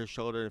back over his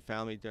shoulder and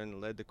family during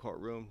led the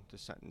courtroom to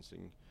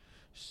sentencing.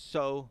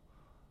 So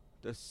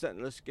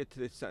let's get to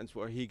the sentence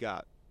where he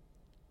got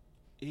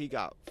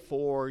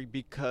 4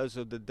 because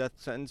of the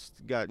death sentence.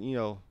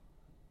 There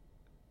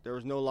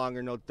was no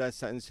longer no death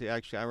sentence.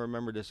 Actually, I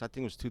remember this. I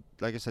think it was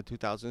like I said,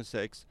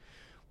 2006.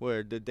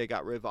 Where they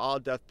got rid of all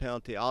death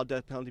penalty. All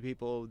death penalty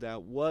people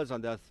that was on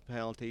death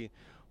penalty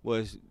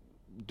was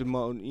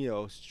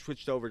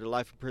switched over to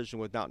life in prison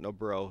without no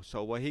parole.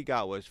 So what he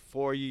got was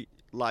 4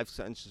 life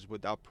sentences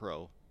without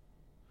parole.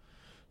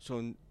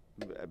 So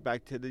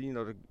back to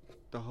the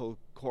whole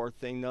court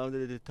thing. None of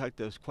the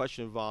detectives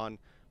questioned Vaughn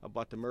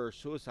about the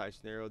murder-suicide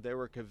scenario. They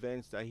were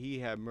convinced that he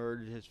had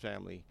murdered his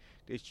family.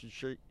 They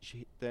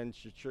then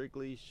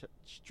strategically,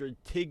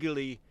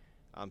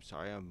 I'm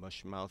sorry, I'm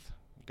mush mouth.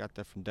 Got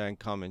that from Dan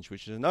Cummins,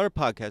 which is another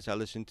podcast I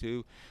listen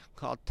to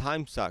called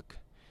Time Suck,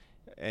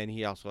 and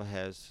he also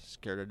has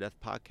Scared to Death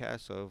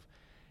podcast.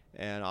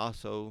 And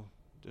also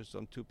there's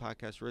some 2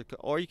 podcasts,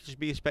 or you can just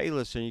be a spade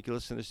listener. You can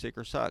listen to Sick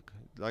or Suck.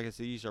 Like I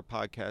said, these are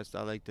podcasts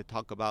I like to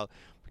talk about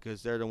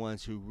because they're the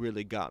ones who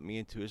really got me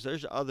into it.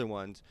 There's other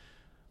ones,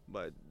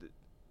 but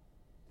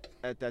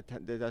at that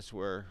time, that's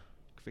where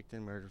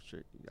Convicted Murder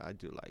I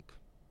do like.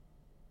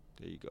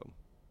 There you go.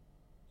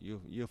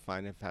 You'll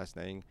find it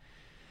fascinating.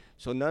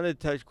 So none of the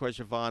detectives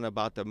questioned Vaughn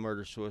about the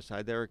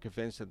murder-suicide. They were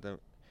convinced that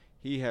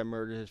he had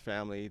murdered his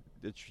family.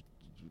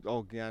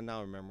 Now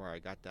I remember where I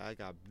got that. I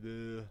got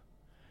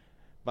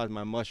about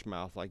my mush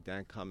mouth like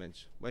Dan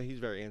Cummins. Well, he's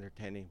very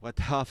entertaining. What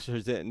the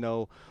officers didn't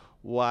know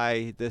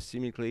why this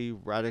seemingly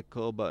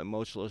radical but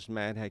emotionless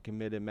man had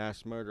committed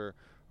mass murder,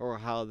 or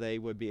how they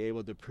would be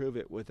able to prove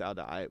it without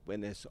an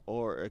eyewitness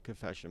or a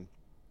confession.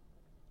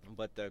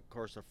 But the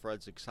course of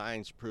forensic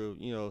science proved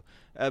different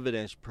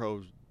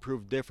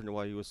than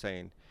what he was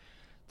saying.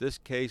 This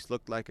case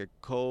looked like a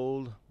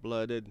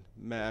cold-blooded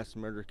mass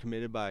murder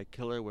committed by a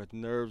killer with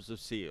nerves of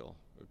steel,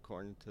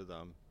 according to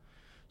them.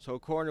 So,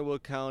 according to Will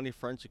County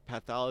forensic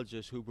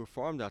pathologist who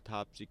performed the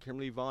autopsy,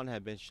 Kimberly Vaughn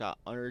had been shot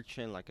under her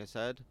chin, like I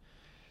said.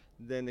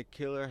 Then the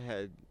killer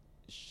had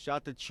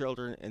shot the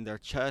children in their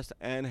chest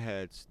and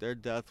heads. Their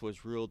death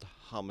was ruled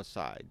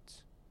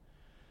homicides.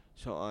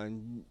 So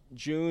on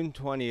June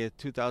 20th,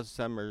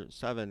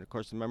 2007, of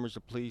course, the members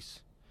of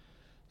police,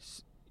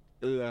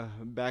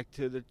 back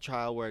to the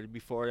child where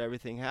before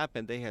everything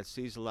happened, they had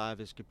seized a lot of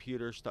his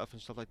computer stuff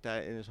and stuff like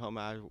that in his home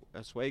at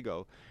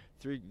Oswego.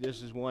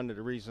 This is one of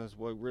the reasons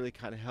what really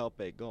kind of helped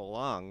it go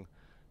along.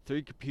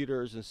 3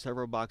 computers and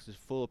several boxes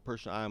full of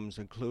personal items,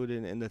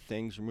 included in the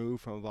things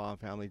removed from Vaughn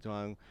family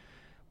dwelling,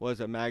 was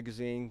a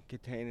magazine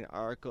containing an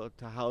article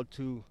to how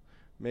to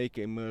make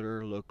a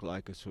murder look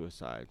like a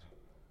suicide.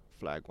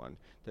 Flag 1.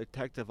 The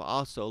detective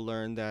also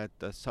learned that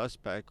the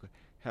suspect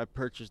had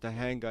purchased a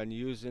handgun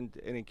used in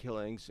any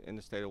killings in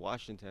the state of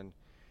Washington,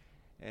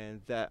 and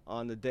that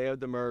on the day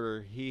of the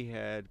murder he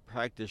had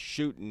practiced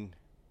shooting,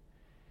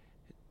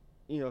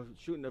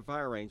 shooting the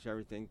fire range and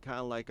everything, kind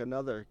of like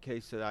another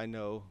case that I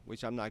know,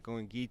 which I'm not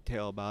going to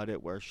detail about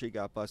it, where she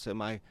got busted.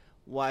 My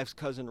wife's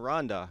cousin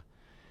Rhonda,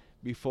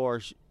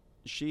 before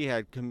she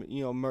had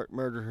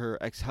murdered her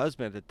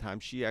ex-husband at the time,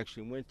 she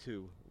actually went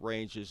to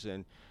ranges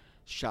and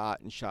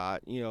shot,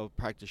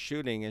 practiced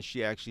shooting, and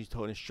she actually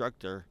told an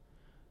instructor,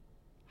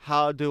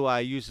 how do I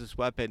use this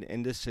weapon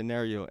in this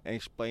scenario, and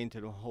explain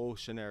to the whole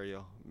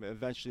scenario.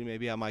 Eventually,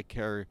 maybe I might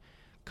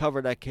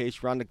cover that case.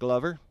 Rhonda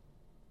Glover,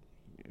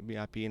 it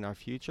might be in our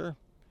future.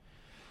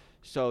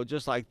 So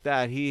just like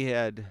that, he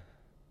had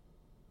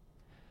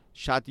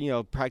shot,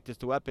 practiced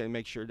the weapon and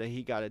make sure that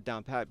he got it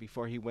down pat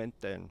before he went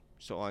then.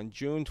 So on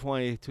June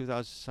 20th,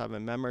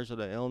 2007, members of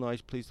the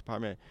Illinois Police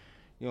Department,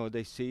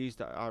 they seized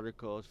the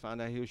articles,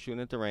 found out he was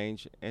shooting at the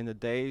range. And the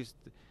days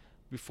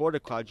before the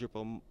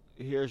quadruple,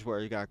 here's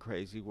where he got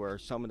crazy, where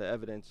some of the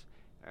evidence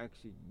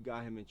actually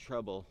got him in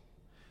trouble.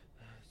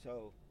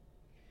 So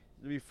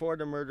before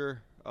the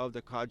murder of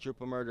the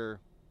quadruple murder,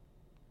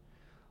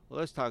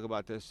 let's talk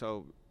about this.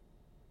 So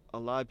a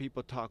lot of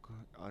people talk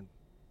on,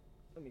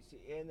 let me see,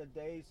 in the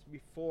days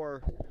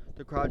before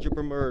the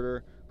quadruple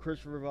murder,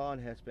 Christopher Vaughn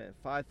had spent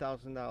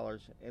 $5,000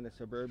 in a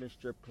suburban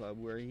strip club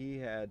where he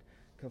had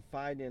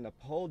confided in a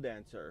pole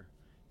dancer,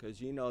 because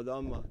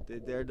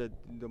they're the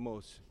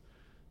most,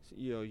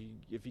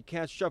 if you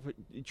can't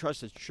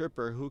trust a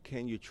stripper, who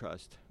can you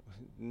trust?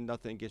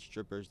 Nothing against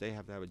strippers, they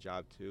have to have a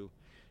job too.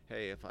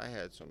 Hey, if I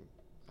had some,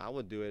 I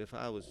would do it if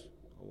I was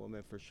a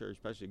woman for sure,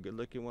 especially a good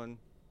looking one,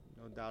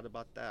 no doubt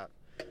about that.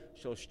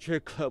 So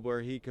strip club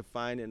where he could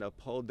find in a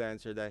pole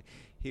dancer that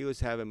he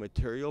was having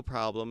material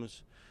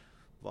problems.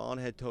 Vaughn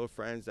had told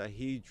friends that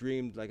he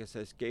dreamed, like I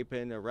said,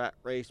 escaping a rat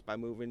race by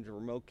moving to a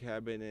remote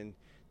cabin in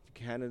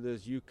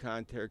Canada's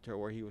Yukon territory,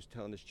 where he was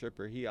telling the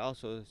stripper he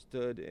also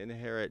stood to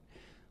inherit,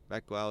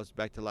 back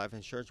to life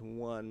insurance,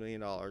 $1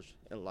 million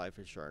in life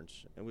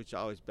insurance, and which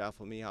always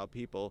baffled me how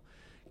people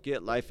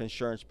get life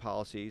insurance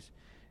policies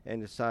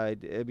and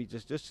decide it'd be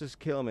just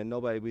kill him and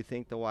nobody would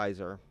think the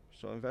wiser.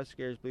 So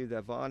investigators believe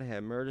that Vaughn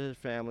had murdered his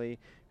family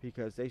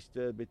because they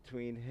stood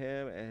between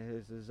him and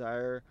his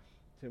desire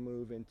to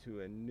move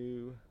into a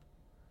new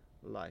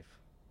life.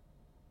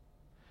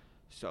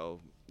 So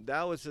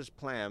that was his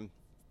plan.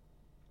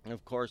 And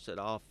of course, it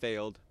all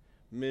failed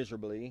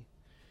miserably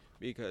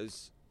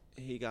because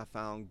he got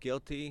found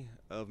guilty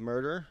of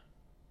murder,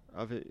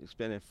 of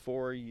spending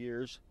 4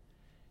 years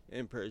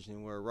in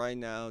prison, where right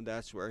now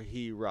that's where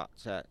he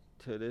rots at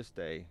to this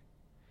day.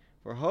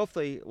 For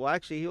hopefully, well,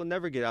 actually, he'll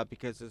never get out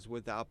because it's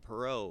without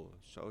parole,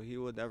 so he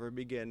will never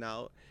be getting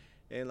out.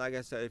 And like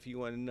I said, if you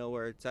want to know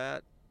where it's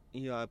at,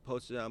 I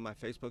posted on my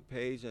Facebook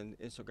page and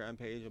Instagram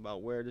page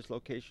about where this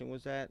location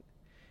was at.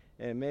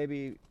 And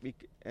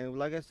and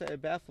like I said,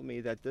 it baffled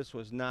me that this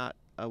was not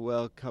a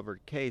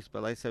well-covered case.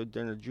 But like I said,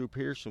 during the Drew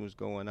Pearson was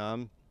going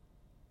on,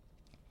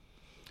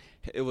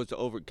 it was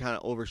kind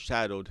of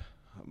overshadowed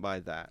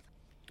by that.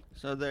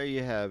 So there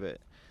you have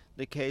it.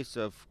 The case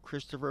of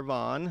Christopher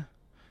Vaughn,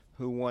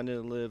 who wanted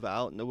to live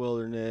out in the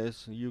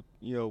wilderness,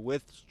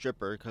 with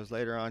stripper, because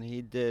later on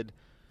he did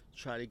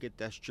try to get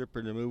that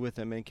stripper to move with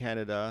him in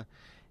Canada,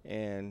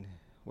 and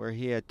where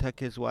he had took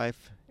his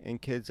wife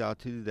and kids out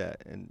to do that.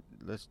 And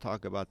let's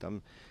talk about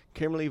them.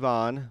 Kimberly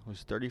Vaughn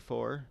was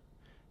 34,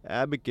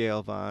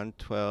 Abigail Vaughn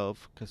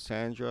 12,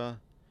 Cassandra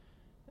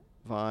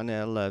Vaughn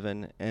at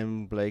 11,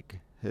 and Blake,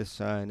 his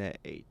son, at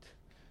 8.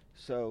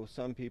 So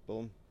some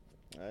people,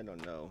 I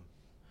don't know.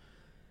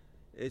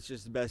 It's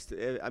just best.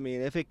 I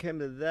mean, if it came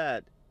to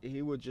that,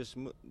 he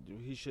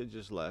should have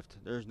just left.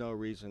 There's no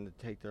reason to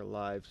take their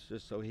lives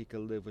just so he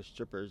could live with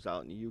strippers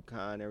out in the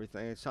Yukon and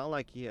everything. It sounded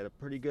like he had a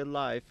pretty good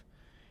life,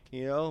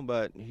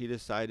 but he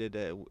decided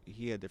that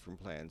he had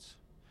different plans.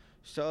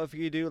 So if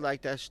you do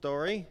like that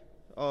story,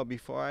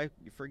 before I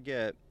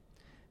forget,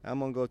 I'm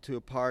going to go to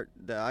a part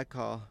that I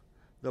call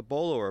the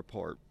Bolo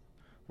Report,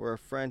 where a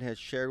friend had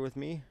shared with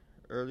me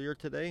earlier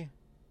today.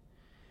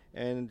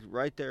 And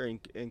right there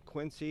in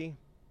Quincy,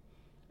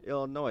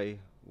 Illinois,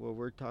 where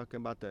we're talking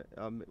about the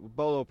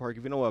Bolo Park.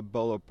 If you know what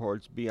Bolo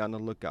Parks, be on the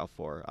lookout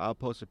for. I'll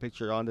post a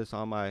picture on this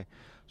on my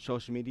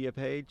social media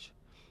page.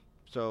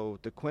 So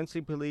the Quincy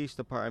Police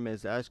Department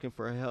is asking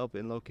for help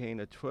in locating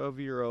a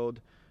 12-year-old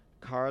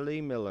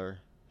Carly Miller.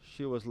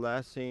 She was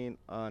last seen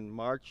on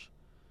March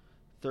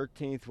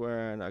 13th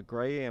wearing a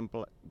gray,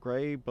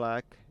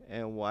 black,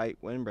 and white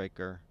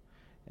windbreaker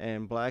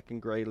and black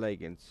and gray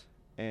leggings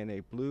and a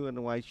blue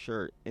and white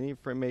shirt. Any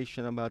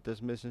information about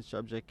this missing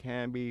subject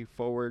can be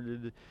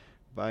forwarded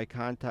by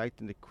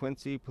contacting the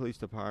Quincy Police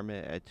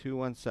Department at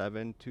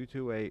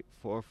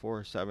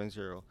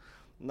 217-228-4470.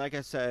 Like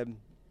I said,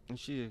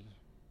 she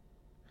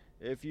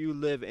if you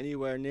live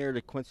anywhere near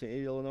the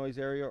Quincy, Illinois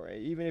area, or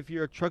even if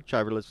you're a truck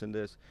driver, listen to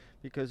this,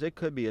 because it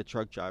could be a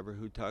truck driver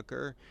who took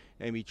her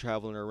and be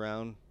traveling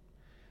around.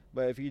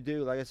 But if you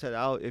do, like I said,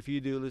 if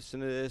you do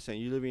listen to this and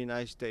you live in the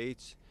United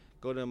States,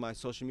 go to my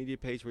social media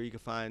page where you can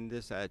find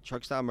this at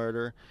Truck Stop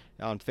Murder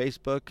on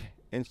Facebook,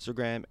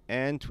 Instagram,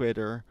 and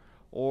Twitter,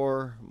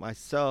 or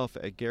myself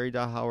at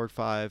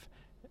Gary.Howard5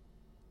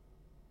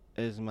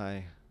 is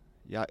my,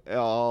 yeah,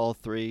 all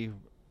three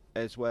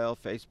as well,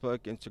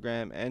 Facebook,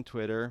 Instagram, and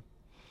Twitter.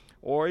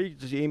 Or you can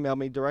just email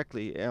me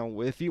directly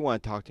if you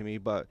want to talk to me.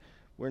 But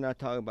we're not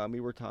talking about me.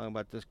 We're talking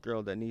about this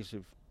girl that needs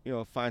to,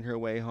 find her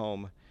way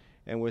home.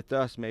 And with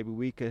us, maybe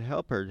we could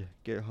help her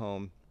get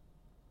home.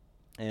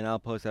 And I'll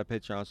post that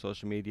picture on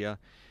social media.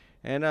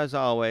 And as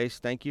always,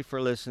 thank you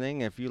for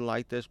listening. If you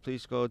like this,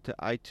 please go to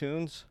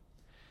iTunes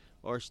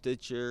or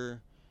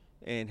Stitcher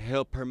and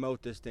help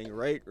promote this thing.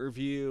 Rate,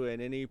 review,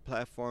 and any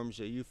platforms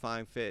that you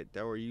find fit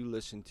that where you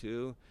listen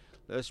to.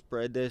 Let's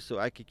spread this so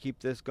I can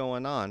keep this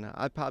going on.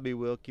 I probably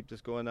will keep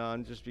this going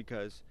on just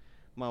because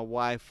my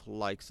wife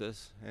likes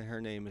this, and her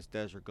name is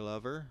Desiree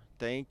Glover.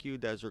 Thank you,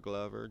 Desiree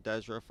Glover.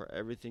 Desiree, for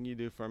everything you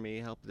do for me,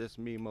 help this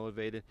me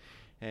motivated.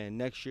 And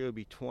next year will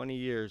be 20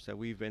 years that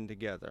we've been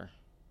together.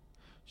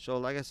 So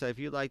like I said, if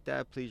you like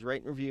that, please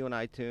rate and review on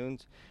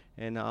iTunes.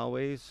 And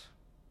always,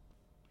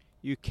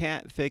 you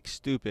can't fix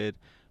stupid,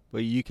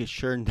 but you can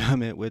sure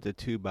numb it with a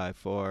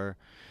 2x4.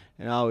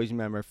 And always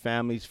remember,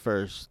 families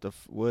first. The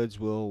woods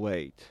will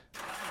wait.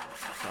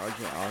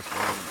 Sergeant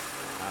Osborne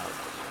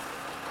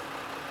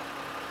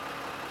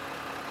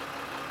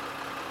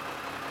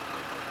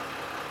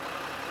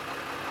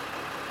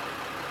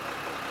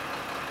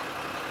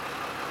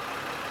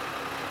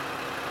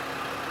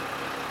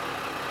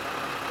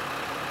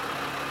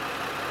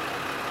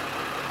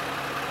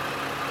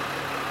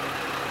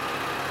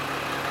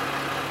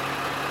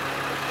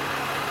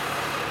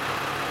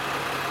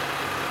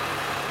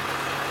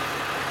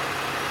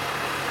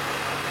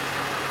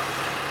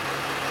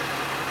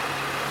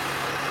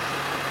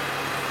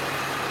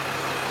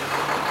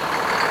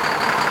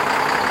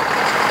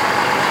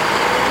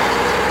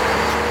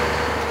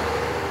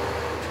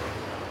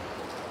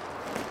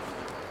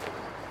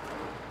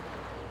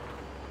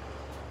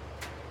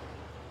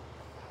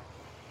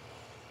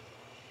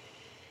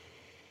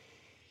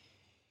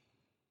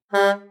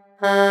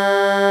out.